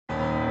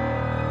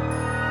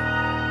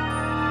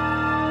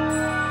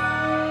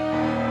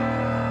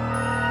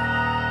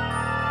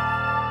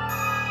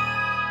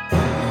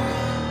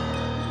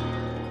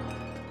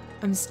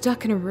I'm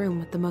stuck in a room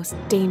with the most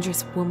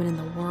dangerous woman in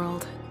the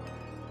world.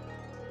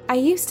 I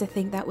used to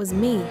think that was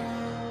me.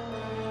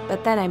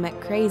 But then I met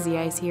Crazy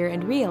Eyes here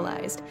and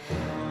realized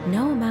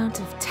no amount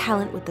of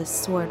talent with the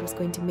sword was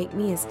going to make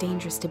me as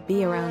dangerous to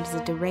be around as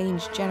a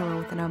deranged general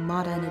with an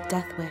armada and a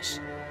death wish.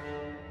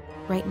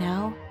 Right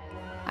now,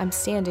 I'm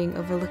standing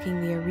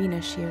overlooking the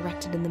arena she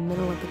erected in the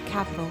middle of the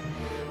capital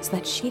so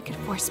that she could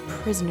force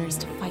prisoners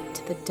to fight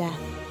to the death.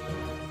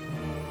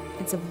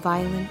 It's a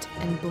violent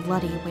and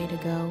bloody way to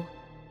go.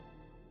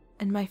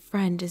 And my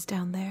friend is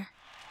down there,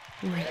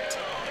 right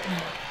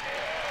now.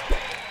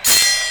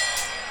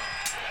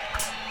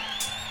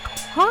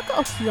 Hark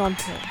or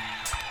Keontae?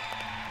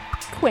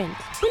 Quint,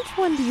 which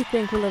one do you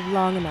think will live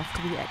long enough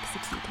to be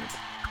executed?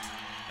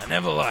 I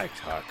never liked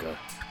Harker.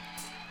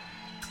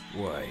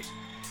 Wait,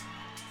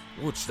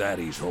 what's that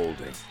he's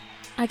holding?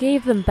 I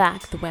gave them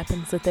back the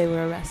weapons that they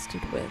were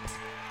arrested with.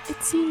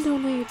 It seemed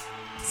only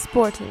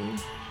sporting.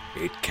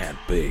 It can't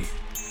be.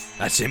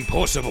 That's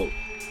impossible.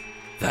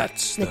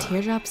 That's the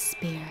teardrop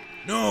spear.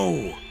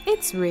 No!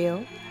 It's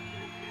real.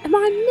 Am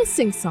I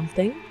missing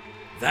something?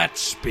 That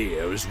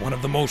spear is one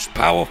of the most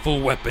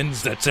powerful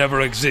weapons that's ever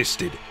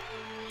existed.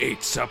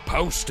 It's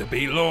supposed to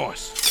be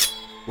lost.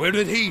 Where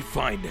did he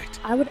find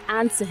it? I would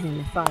answer him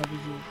if I were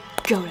you.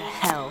 Go to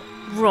hell.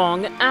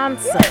 Wrong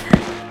answer.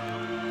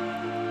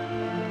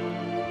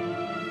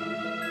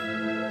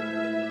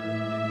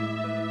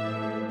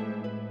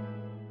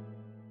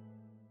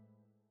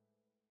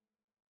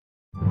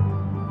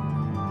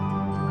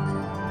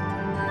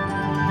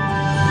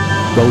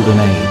 Golden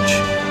Age.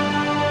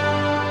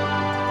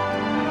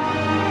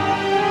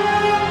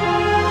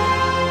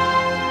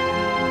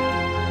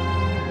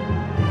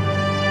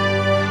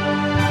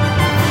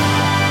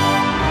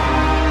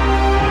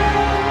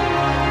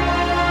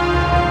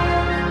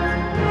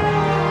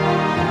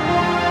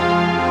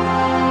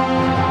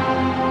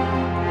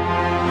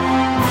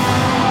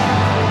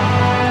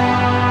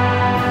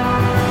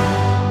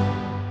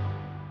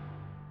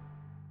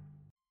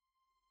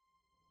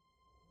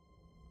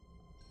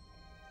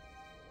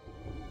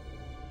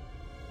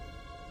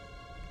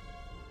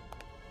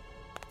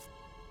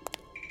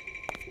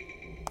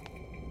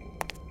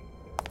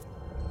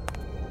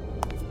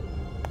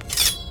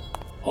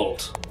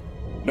 Halt.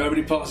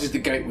 Nobody passes the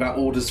gate without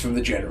orders from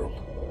the General.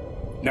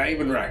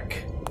 Name and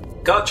rank.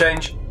 Guard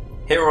change.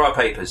 Here are our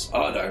papers.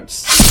 I don't.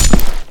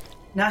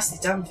 Nicely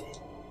done, Finn.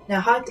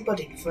 Now hide the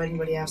body before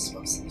anybody else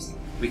spots us.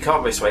 We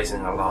can't risk raising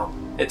an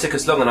alarm. It took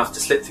us long enough to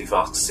slip through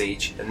Vask's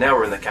siege, and now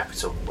we're in the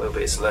capital. We'll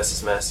be at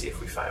Celeste's mercy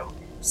if we fail.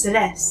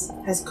 Celeste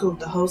has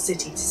called the whole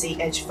city to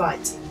see Edge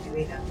fight in the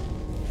arena.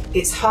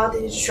 It's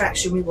hardly the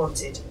distraction we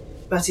wanted,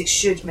 but it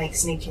should make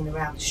sneaking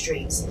around the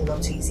streets a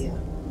lot easier.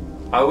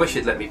 I wish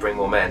it'd let me bring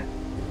more men.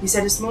 You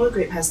said a smaller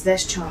group has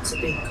less chance of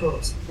being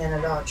caught than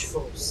a large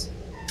force.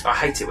 I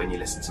hate it when you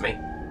listen to me.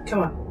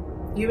 Come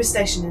on. You were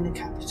stationed in the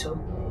capital.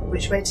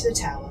 Which way to the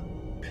tower?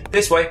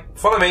 This way.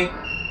 Follow me.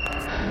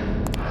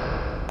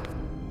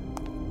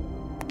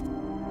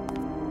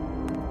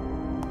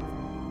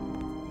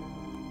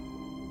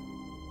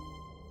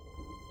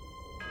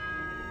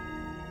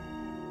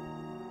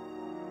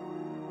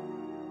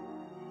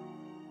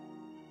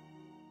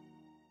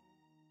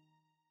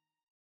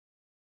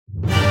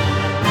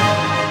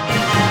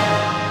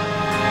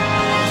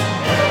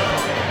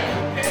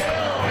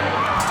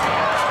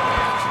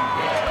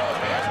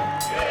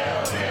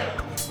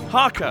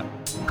 Harker,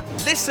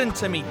 listen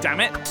to me, damn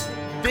it.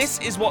 This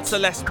is what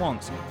Celeste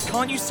wants.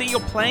 Can't you see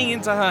you're playing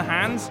into her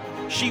hands?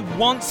 She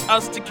wants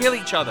us to kill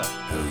each other.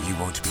 Oh, you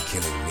won't be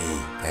killing me,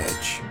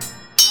 Edge.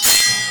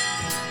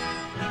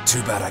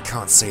 Too bad I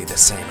can't say the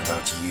same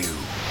about you.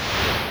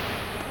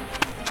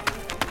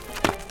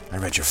 I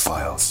read your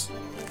files,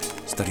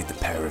 studied the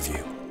pair of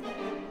you.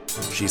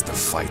 She's the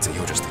fighter,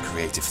 you're just the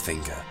creative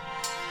thinker.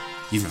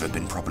 You've never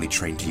been properly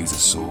trained to use a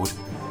sword,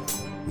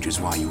 which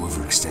is why you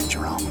overextend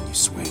your arm when you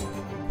swing.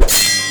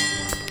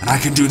 And I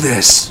can do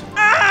this!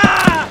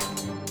 Ah!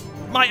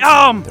 My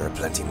arm! There are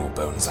plenty more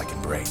bones I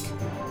can break.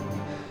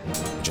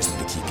 I just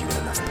need to keep you in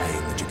enough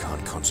pain that you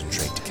can't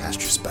concentrate to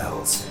cast your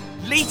spells.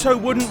 Leto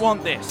wouldn't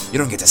want this. You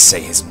don't get to say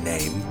his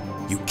name.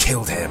 You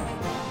killed him.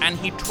 And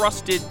he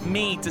trusted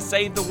me to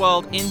save the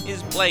world in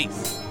his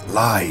place.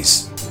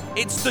 Lies.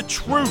 It's the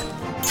truth.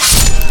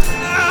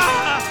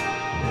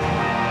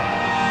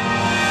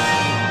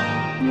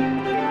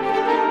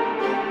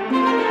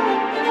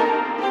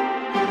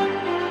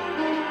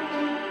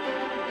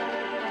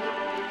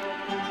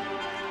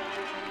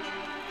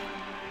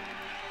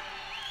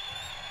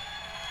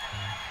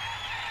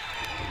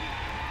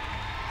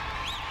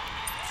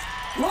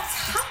 What's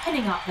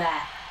happening up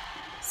there?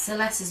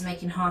 Celeste is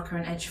making Harker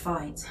and Edge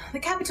fight. The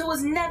capital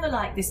was never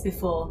like this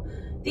before.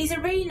 These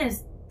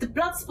arenas, the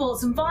blood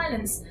sports and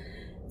violence.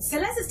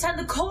 Celeste has turned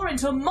the core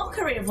into a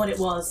mockery of what it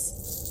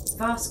was.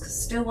 Vask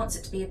still wants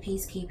it to be a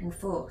peacekeeping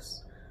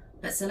force,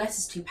 but Celeste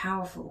is too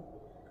powerful.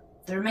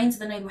 The remains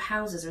of the noble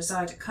houses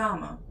reside at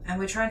Karma, and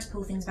we're trying to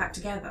pull things back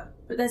together.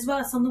 But there's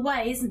worse on the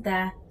way, isn't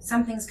there?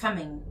 Something's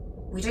coming.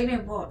 We don't know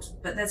what,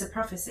 but there's a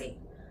prophecy.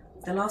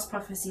 The last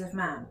prophecy of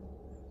man.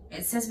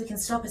 It says we can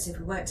stop it if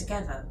we work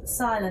together.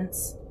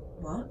 Silence.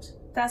 What?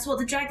 That's what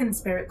the dragon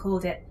spirit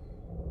called it.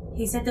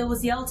 He said there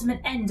was the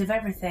ultimate end of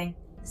everything.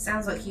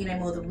 Sounds like you know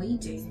more than we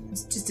do.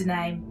 It's just a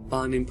name.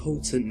 But an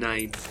important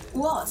name.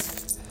 What?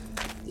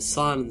 The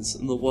silence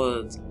and the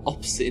words,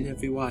 opposite in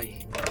every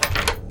way.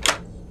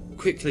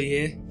 Quickly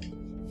here.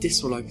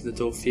 This will open the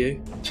door for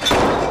you.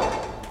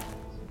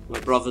 My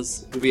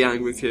brothers will be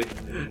angry with you.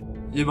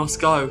 You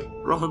must go.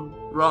 Run,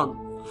 run.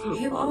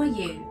 Who are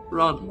you?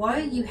 Run.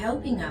 Why are you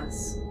helping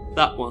us?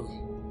 That one.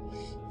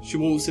 She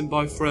walks in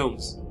both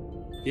realms.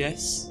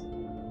 Yes?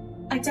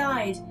 I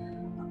died.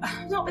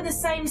 I've not been the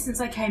same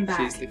since I came back.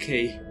 She's the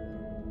key.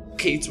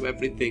 Key to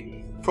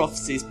everything.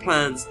 Prophecies,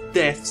 plans,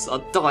 deaths. I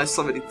die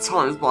so many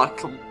times, but I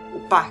come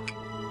back.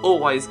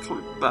 Always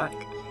coming back.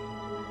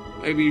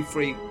 Maybe you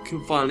three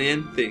can finally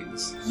end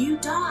things. You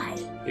die.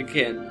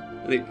 Again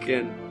and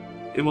again.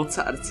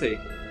 Immortality.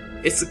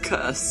 It's a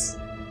curse.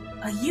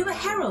 Are you a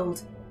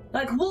herald?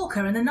 Like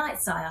Walker and the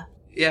Night Sire?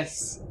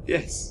 Yes,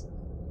 yes.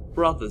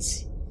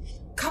 Brothers.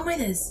 Come with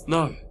us.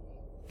 No.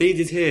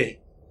 Needed here.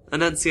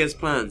 Anansi has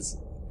plans.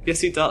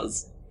 Yes, he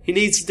does. He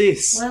needs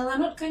this. Well,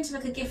 I'm not going to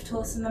look a gift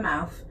horse in the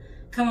mouth.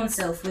 Come on,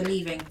 Sylph, we're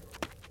leaving.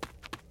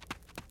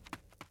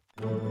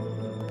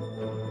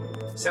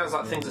 Sounds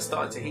like things are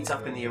starting to heat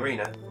up in the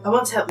arena. I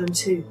want to help them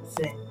too,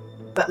 Finn.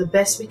 But the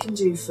best we can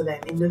do for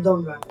them in the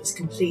long run is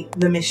complete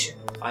the mission.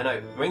 I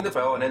know. Ring the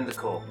bell and end the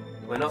call.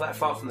 We're not that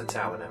far from the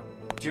tower now.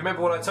 Do you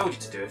remember what I told you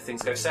to do if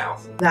things go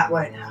south? That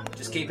won't happen.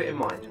 Just keep it in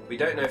mind. We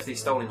don't know if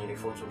these stolen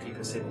uniforms will keep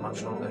us hidden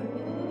much longer.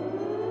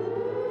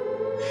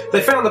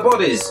 They found the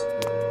bodies!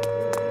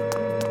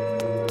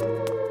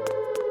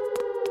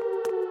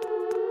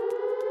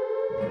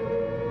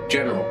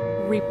 General.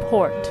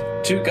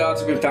 Report. 2 guards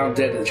have been found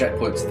dead at the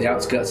checkpoints at the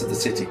outskirts of the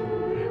city.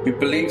 We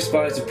believe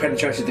spies have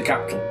penetrated the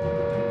capital.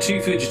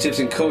 2 fugitives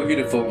in Corps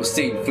uniform were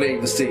seen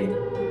fleeing the scene.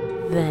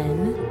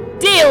 Then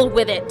deal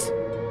with it!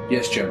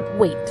 Yes, General.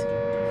 Wait.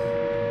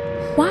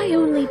 Why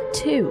only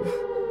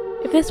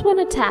 2? If this one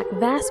attacked,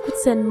 Vask would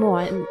send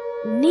more, and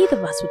neither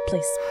of us would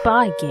play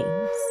spy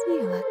games.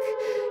 You look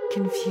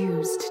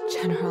confused,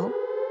 General.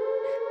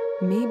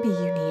 Maybe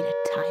you need a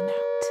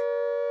timeout.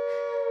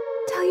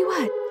 Tell you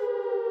what.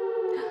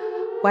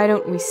 Why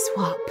don't we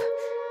swap?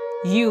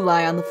 You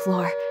lie on the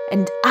floor,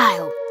 and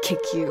I'll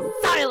kick you.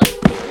 Silence!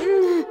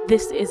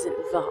 This isn't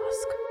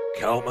Vask.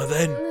 Kalma,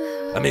 then?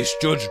 A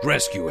misjudged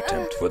rescue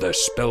attempt for their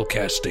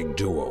spellcasting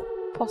duo.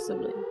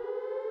 Possibly.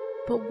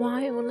 But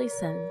why only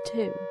send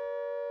 2?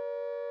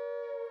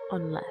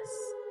 Unless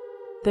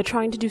they're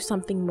trying to do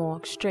something more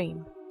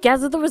extreme.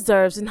 Gather the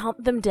reserves and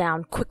hunt them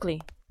down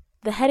quickly.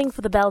 They're heading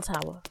for the bell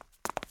tower.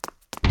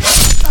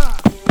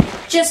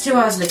 Just who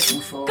I was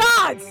looking for.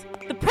 Guards!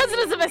 The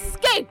prisoners have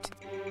escaped!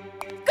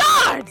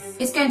 Guards!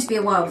 It's going to be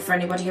a while before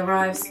anybody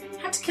arrives.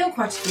 Had to kill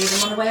quite a few of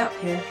them on the way up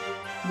here.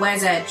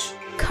 Where's Edge?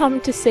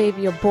 Come to save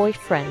your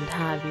boyfriend,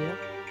 have you?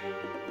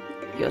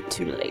 You're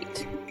too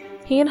late.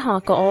 He and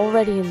Hawk are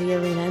already in the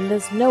arena and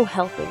there's no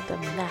helping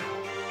them now.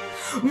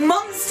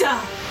 Monster!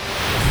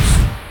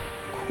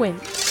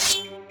 Quint.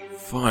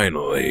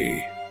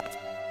 Finally.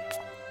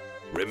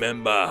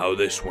 Remember how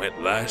this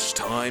went last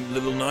time,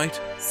 little knight?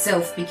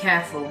 Sylph, be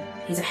careful.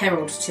 He's a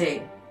herald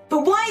too.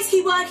 But why is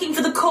he working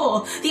for the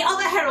Corps? The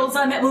other heralds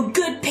I met were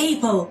good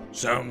people.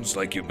 Sounds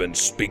like you've been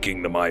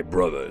speaking to my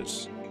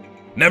brothers.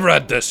 Never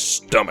had the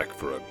stomach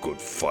for a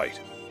good fight.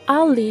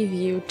 I'll leave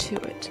you to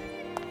it.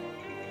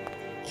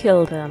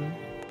 Kill them.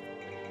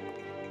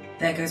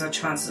 There goes our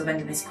chances of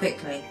ending this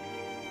quickly.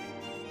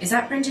 Is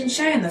that Brendan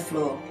Shea on the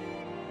floor?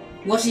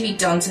 What have you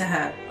done to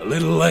her? A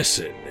little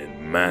lesson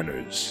in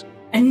manners.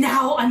 And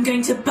now I'm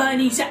going to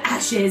burn you to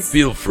ashes.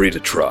 Feel free to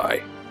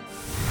try.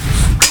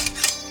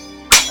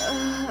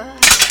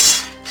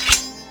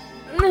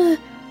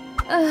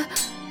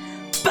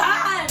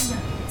 Burn!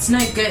 It's no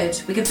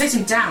good. We can put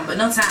him down, but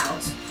not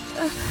out.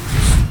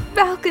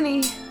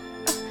 Balcony!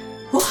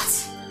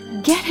 What?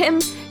 Get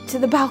him to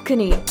the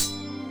balcony.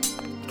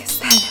 Because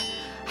then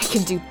I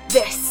can do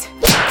this.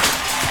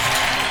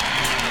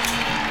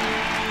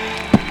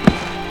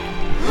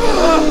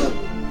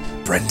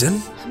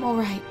 Brendan? I'm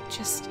alright.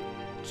 Just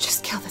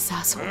kill this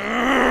asshole.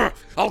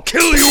 I'll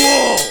kill you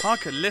all!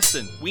 Parker,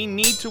 listen. We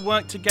need to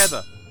work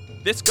together.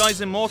 This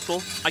guy's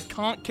immortal. I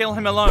can't kill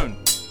him alone.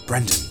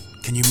 Brendan,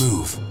 can you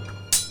move?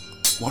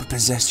 What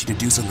possessed you to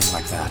do something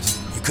like that?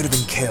 You could have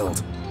been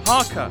killed.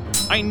 Parker,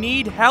 I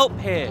need help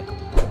here.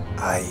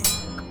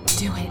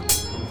 Do it.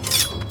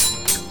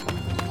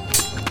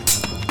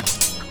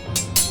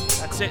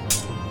 That's it.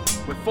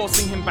 We're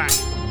forcing him back.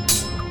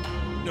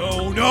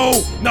 No,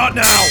 not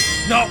now!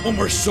 Not when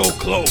we're so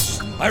close.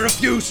 I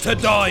refuse to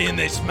die in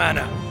this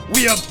manner.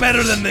 We are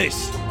better than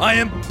this. I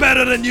am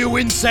better than you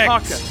insects.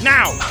 Parker,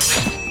 now!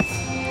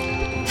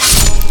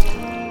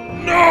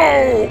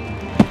 No!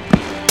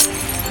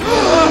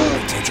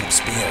 Tejok's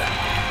spear.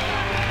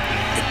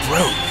 It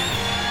broke.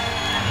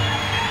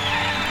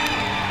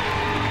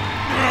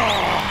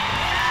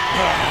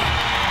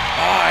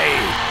 I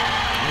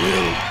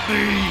will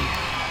be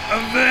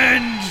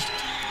avenged!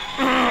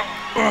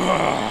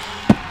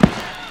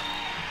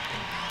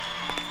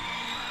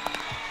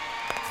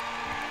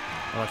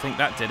 Well, I think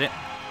that did it.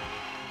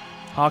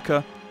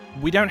 Harker,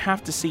 we don't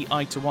have to see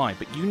eye to eye,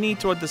 but you need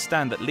to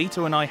understand that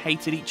Leto and I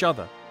hated each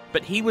other.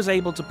 But he was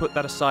able to put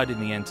that aside in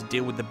the end to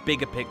deal with the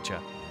bigger picture.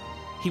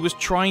 He was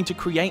trying to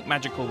create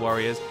magical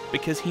warriors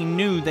because he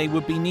knew they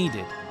would be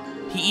needed.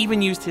 He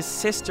even used his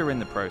sister in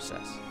the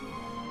process.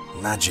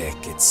 Magic,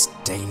 it's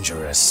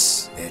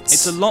dangerous.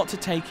 It's a lot to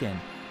take in,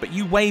 but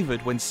you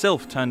wavered when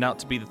Sylph turned out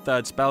to be the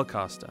third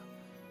spellcaster.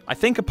 I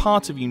think a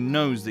part of you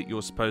knows that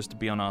you're supposed to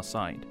be on our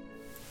side.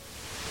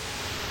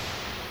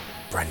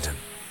 Brendan,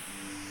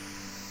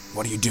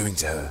 what are you doing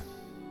to her?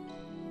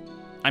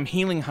 I'm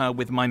healing her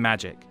with my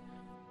magic.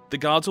 The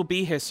guards will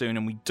be here soon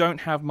and we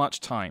don't have much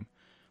time.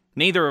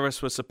 Neither of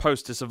us were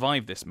supposed to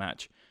survive this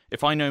match.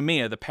 If I know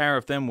Mia, the pair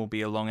of them will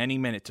be along any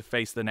minute to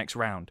face the next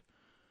round.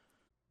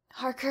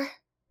 Harker?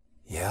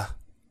 Yeah?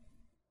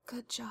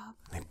 Good job.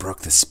 I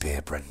broke the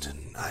spear,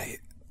 Brendan. I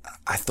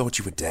thought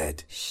you were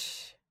dead.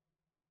 Shh.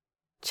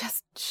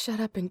 Just shut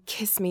up and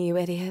kiss me, you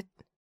idiot.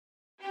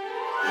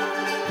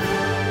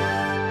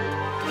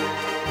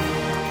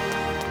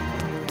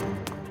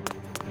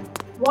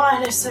 Why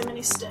are there so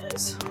many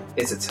stairs?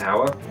 It's a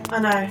tower. I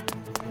know,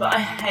 but I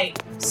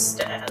hate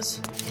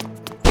stairs.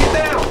 Get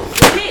down!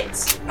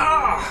 Hit!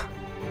 Ah!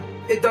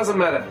 It doesn't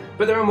matter,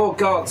 but there are more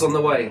guards on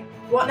the way.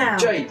 What now?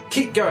 Jade,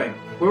 keep going.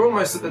 We're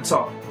almost at the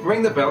top.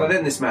 Ring the bell and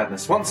end this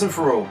madness, once and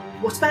for all.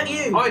 What about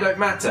you? I don't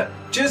matter.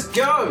 Just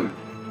go!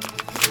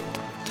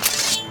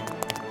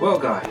 Well,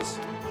 guys,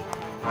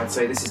 I'd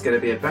say this is going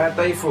to be a bad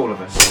day for all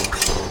of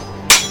us.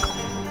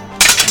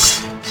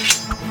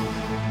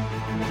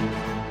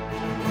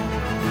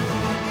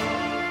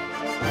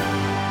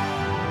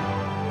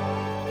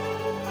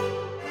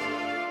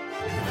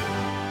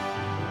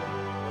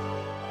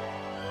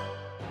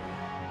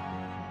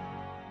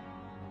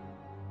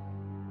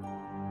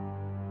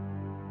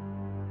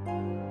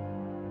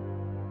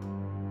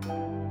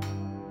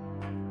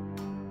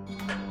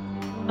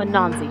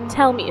 Anansi,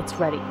 tell me it's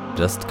ready.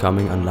 Just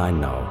coming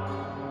online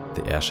now.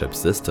 The airship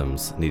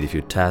systems need a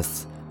few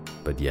tests,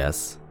 but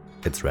yes,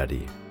 it's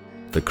ready.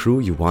 The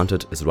crew you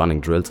wanted is running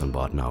drills on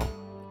board now,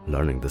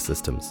 learning the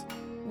systems.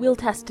 We'll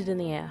test it in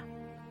the air.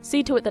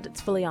 See to it that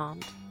it's fully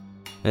armed.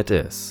 It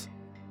is.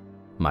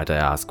 Might I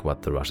ask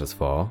what the rush is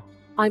for?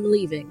 I'm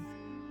leaving.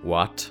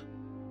 What?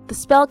 The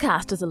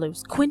spellcasters are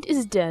loose, Quint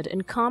is dead,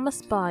 and Karma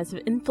spies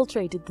have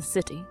infiltrated the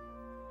city.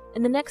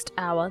 In the next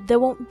hour, there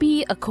won't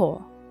be a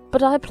core,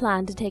 but I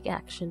plan to take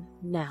action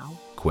now.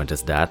 Quint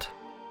is dead?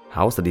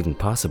 How is that even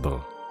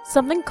possible?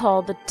 Something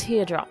called the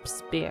Teardrop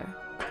Spear.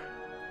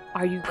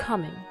 Are you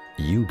coming?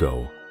 You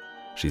go.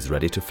 She's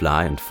ready to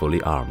fly and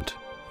fully armed.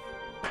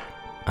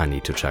 I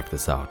need to check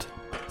this out.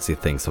 See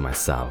things for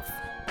myself.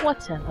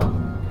 Whatever.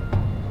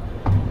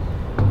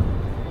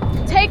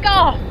 Take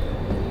off!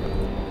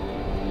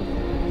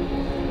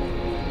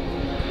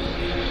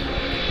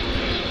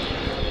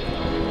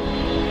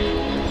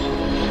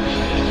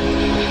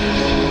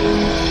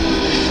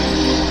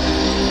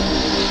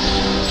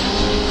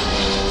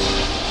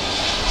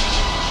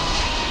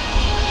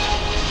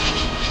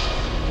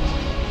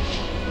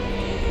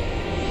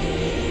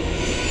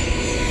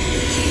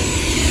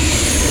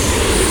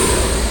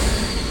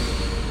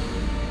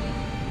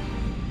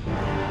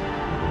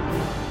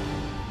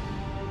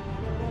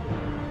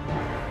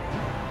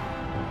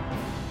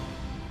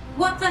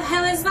 What the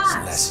hell is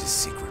that? Celeste's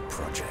secret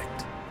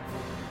project.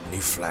 A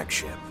new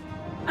flagship.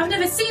 I've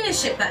never seen a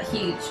ship that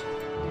huge.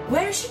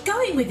 Where is she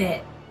going with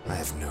it? I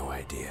have no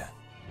idea.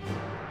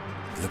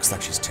 It looks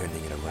like she's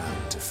turning it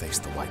around to face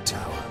the White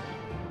Tower.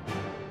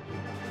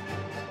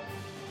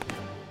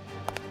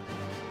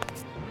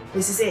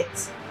 This is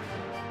it.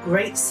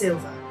 Great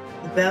Silver,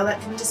 the bell that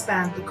can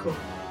disband the core.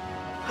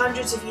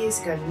 Hundreds of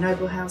years ago, the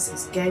noble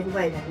houses gave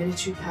away their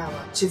military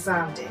power to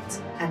found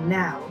it, and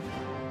now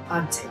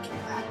I'm taking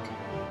it back.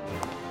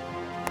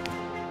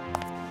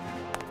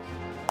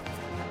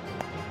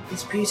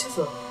 It's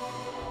beautiful.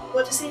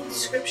 What does the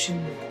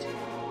inscription read?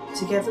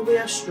 Together we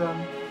are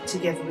strong,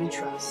 together we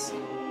trust.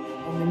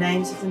 In the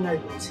names of the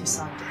nobles who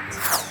signed it.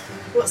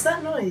 What's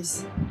that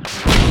noise?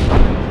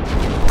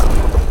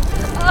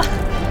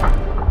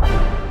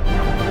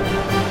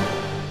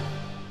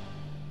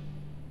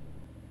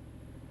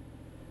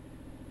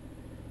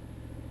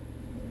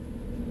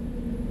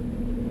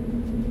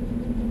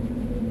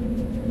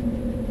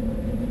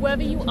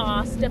 Whoever you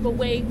are, step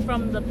away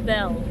from the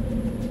bell.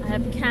 I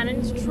have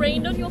cannons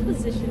trained on your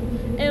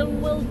position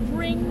and will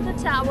bring the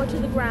tower to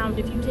the ground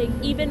if you take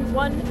even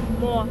one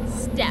more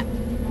step.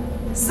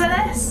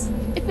 Celeste!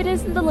 If it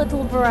isn't the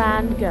little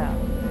Varand girl.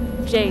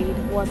 Jade,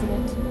 wasn't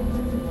it?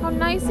 How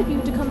nice of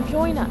you to come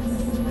join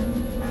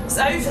us. It's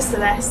over,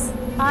 Celeste.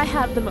 I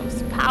have the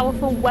most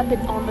powerful weapon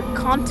on the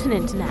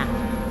continent now.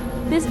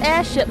 This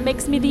airship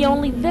makes me the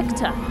only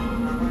victor.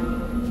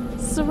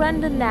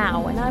 Surrender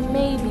now, and I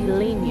may be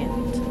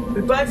lenient.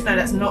 We both know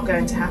that's not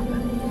going to happen.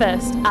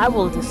 First, I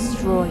will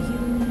destroy you.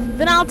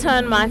 Then I'll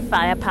turn my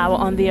firepower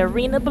on the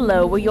arena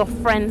below where your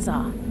friends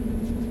are.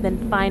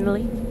 Then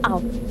finally, I'll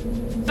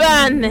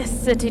burn this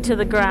city to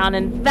the ground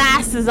and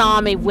Vass's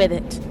army with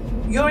it.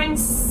 You're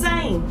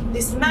insane.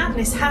 This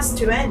madness has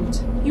to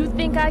end. You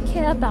think I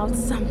care about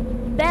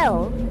some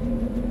bell?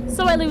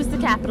 So I lose the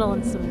capital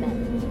and some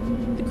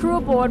men. The crew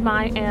aboard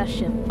my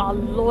airship are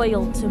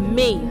loyal to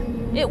me.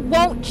 It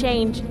won't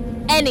change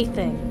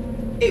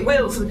anything. It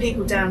will for the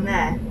people down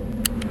there.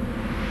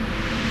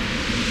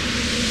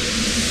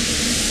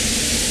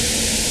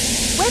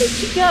 Where did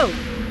she go?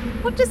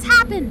 What just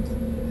happened?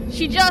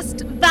 She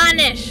just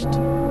vanished.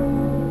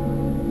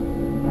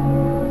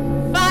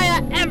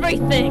 Fire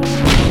everything!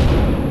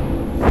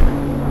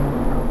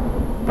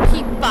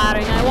 Keep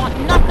firing. I want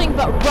nothing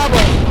but rubble.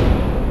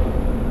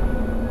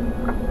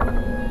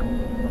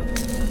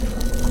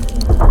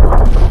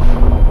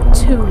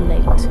 Too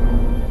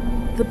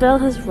late. The bell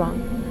has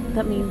rung.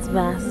 That means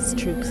Vass's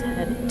troops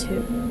headed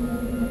too.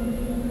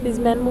 His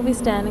men will be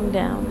standing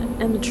down,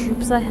 and the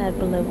troops I had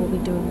below will be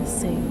doing the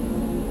same.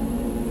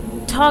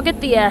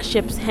 Target the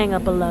airship's hangar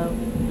below.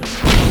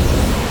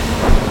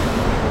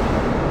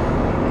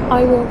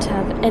 I won't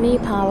have any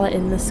power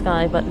in the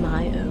sky but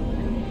my own.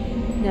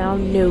 Now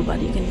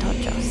nobody can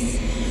touch us.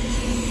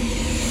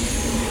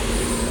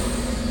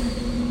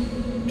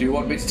 Do you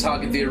want me to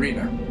target the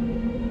arena?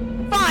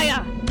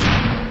 Fire!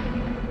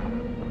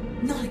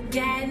 Not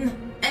again!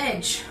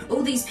 Edge,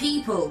 all these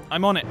people.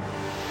 I'm on it.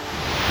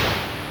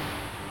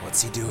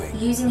 What's he doing?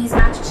 Using his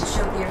magic to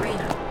shield the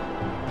arena.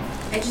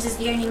 Edge's is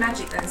the only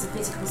magic that has a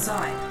physical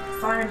side.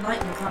 Fire and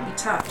lightning can't be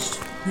touched.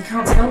 We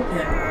can't help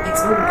him.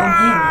 It's all on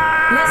him.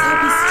 Let's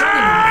hope he's strong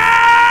enough.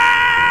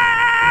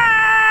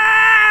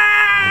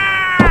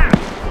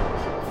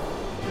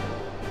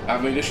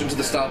 Ammunition to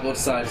the starboard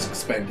side is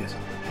expended.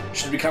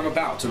 Should we come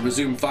about and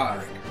resume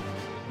firing?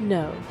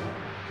 No.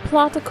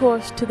 Plot a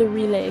course to the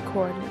relay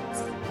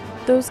coordinates.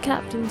 Those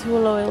captains who are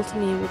loyal to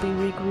me will be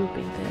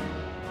regrouping there.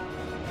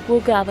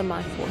 We'll gather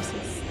my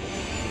forces.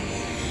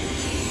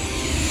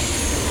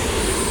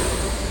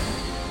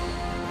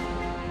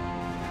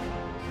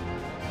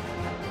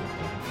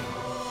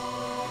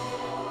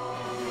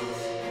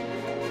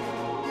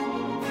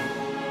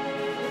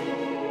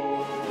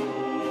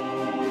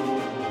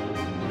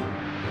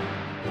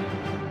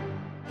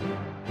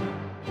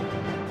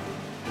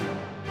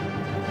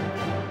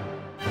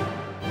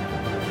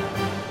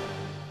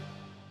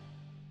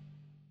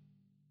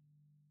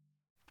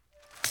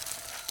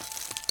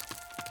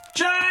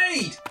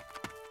 Jade!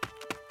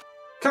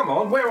 Come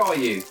on, where are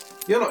you?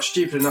 You're not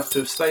stupid enough to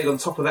have stayed on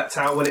top of that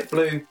tower when it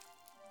blew.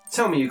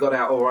 Tell me you got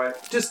out alright.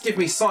 Just give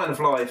me sign of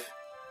life.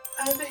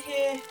 Over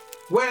here.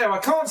 Where? I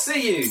can't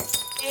see you!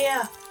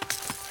 Here.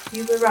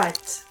 You were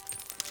right.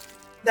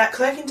 That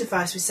cloaking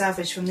device we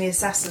salvaged from the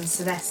assassin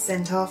Celeste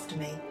sent after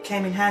me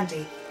came in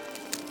handy.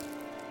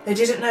 They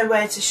didn't know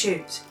where to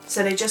shoot,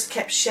 so they just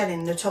kept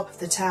shelling the top of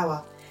the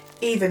tower,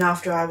 even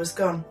after I was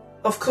gone.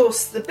 Of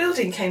course, the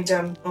building came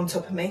down on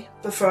top of me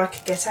before I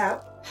could get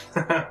out.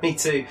 Me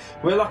too.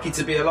 We're lucky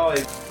to be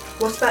alive.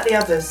 What about the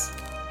others?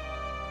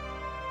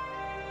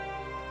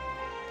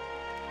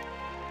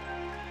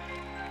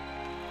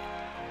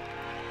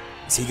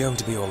 Is he going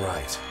to be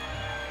alright?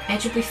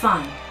 Edge will be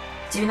fine.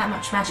 Doing that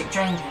much magic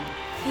drained him.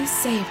 You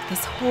saved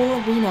this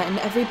whole arena and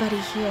everybody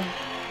here.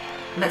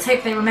 Let's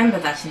hope they remember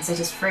that and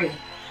set us free.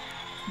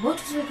 What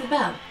was with the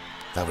bell?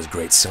 That was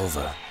Great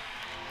Silver.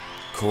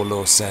 Core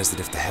law says that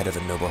if the head of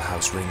a noble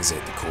house rings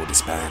it, the core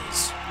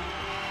disbands.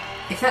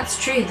 If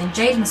that's true, then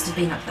Jade must have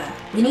been up there.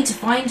 We need to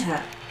find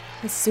her.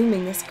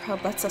 Assuming this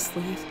crowd lets us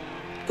leave.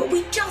 But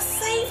we just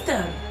saved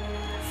them!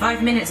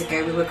 5 minutes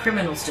ago we were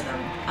criminals to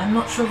them. I'm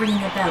not sure ringing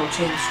a bell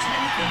changed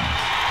anything.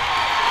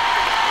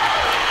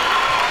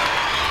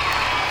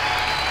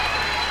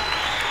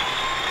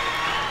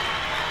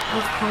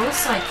 Of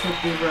course I could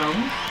be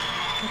wrong.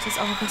 What does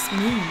all this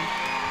mean?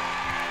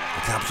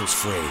 The capital's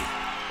free.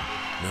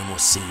 No more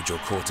siege or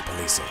court to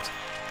police it.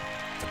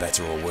 For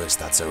better or worse,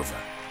 that's over.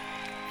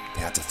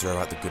 They had to throw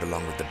out the good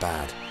along with the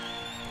bad.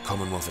 The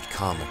Commonwealth at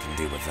Karma can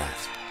deal with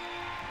that.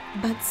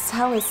 But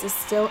Celes is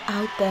still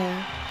out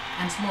there.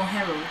 And more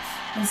heralds.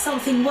 And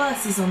something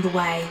worse is on the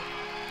way.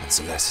 And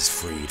Celeste is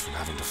freed from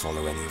having to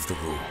follow any of the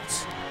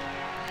rules.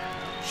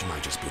 She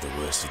might just be the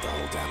worst of the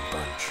whole damn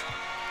bunch.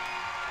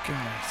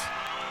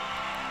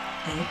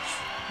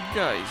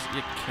 Guys,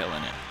 you're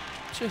killing it.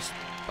 Just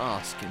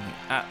bask in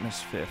the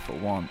atmosphere for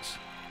once.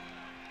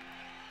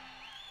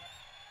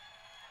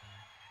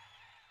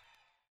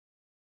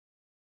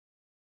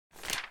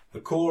 The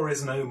core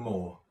is no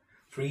more.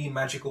 3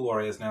 magical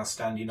warriors now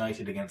stand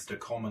united against a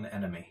common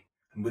enemy,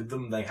 and with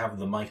them they have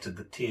the might of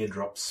the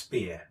Teardrop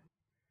Spear.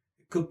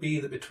 It could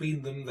be that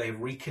between them they have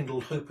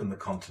rekindled hope in the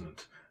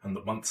continent, and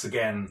that once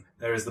again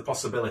there is the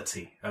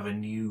possibility of a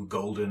new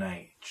golden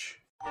age.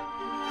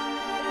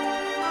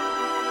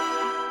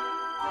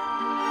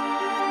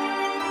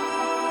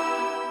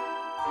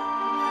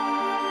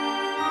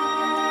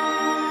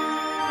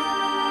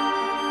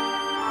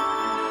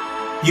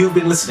 You've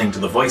been listening to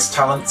the voice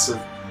talents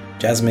of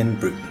Jasmine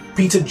Bruton,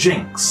 Peter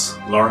Jinks,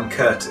 Lauren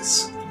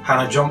Curtis,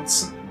 Hannah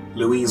Johnson,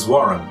 Louise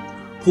Warren,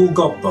 Paul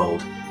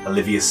Godbold,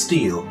 Olivia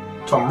Steele,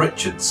 Tom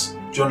Richards,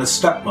 Jonas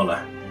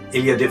Stadtmuller,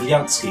 Ilya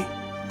Divyansky,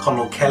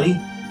 Connell Kelly,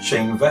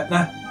 Shane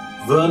Vetner,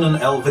 Vernon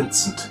L.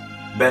 Vincent,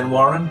 Ben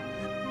Warren,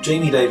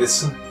 Jamie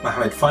Davison,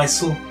 Mohammed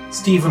Faisal,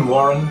 Stephen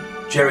Warren,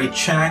 Jerry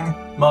Chang,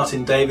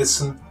 Martin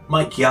Davison,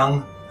 Mike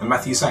Young, and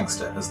Matthew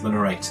Sangster as the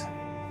narrator.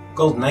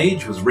 Golden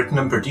Age was written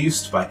and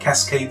produced by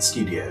Cascade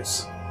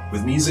Studios,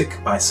 with music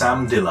by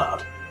Sam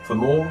Dillard. For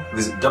more,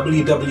 visit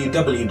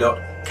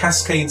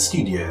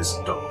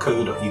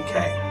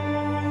www.cascadestudios.co.uk.